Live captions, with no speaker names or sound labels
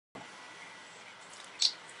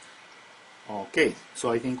Okay,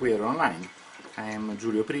 so I think we are online. I am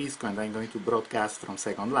Giulio Prisco and I'm going to broadcast from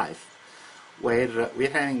Second Life, where we're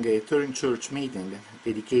having a Turin Church meeting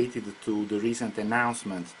dedicated to the recent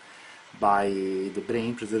announcement by the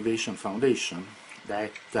Brain Preservation Foundation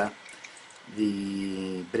that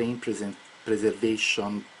the Brain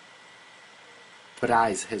Preservation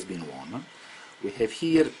Prize has been won. We have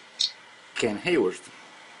here Ken Hayward.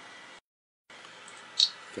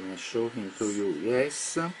 Can I show him to you?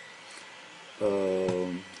 Yes.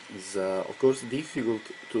 It's of course difficult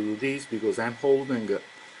to do this because I'm holding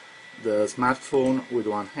the smartphone with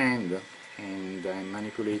one hand and I'm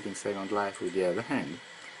manipulating Second Life with the other hand.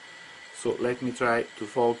 So let me try to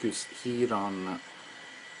focus here on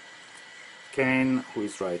Ken, who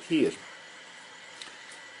is right here.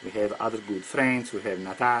 We have other good friends. We have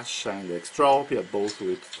Natasha and Extropia, both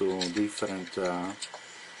with two different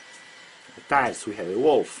tiles. We have a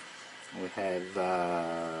wolf. We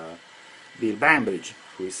have Bill Bambridge,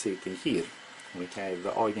 who is sitting here. We have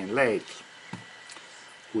Eugen Lake,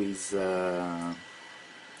 who is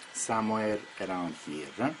somewhere around here.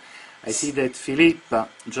 I see that Philippe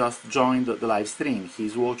just joined the live stream.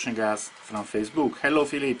 He's watching us from Facebook. Hello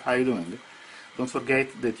Philippe, how are you doing? Don't forget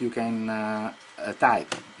that you can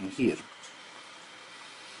type in here.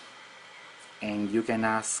 And you can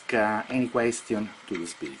ask any question to the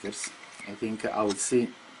speakers. I think I will see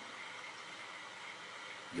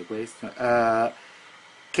the question.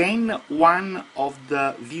 Can one of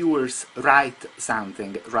the viewers write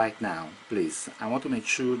something right now, please? I want to make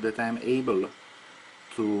sure that I'm able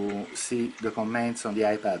to see the comments on the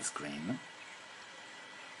iPad screen.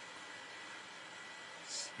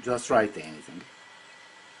 Just write anything.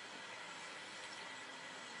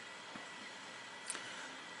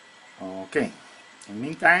 Okay. In the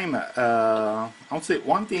meantime, I would say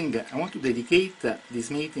one thing. I want to dedicate this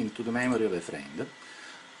meeting to the memory of a friend,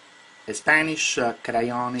 a Spanish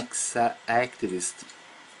cryonics activist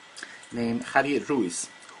named Javier Ruiz,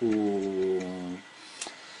 who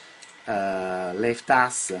left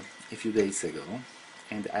us a few days ago,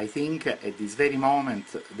 and I think at this very moment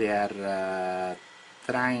they are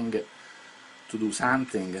trying to do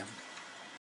something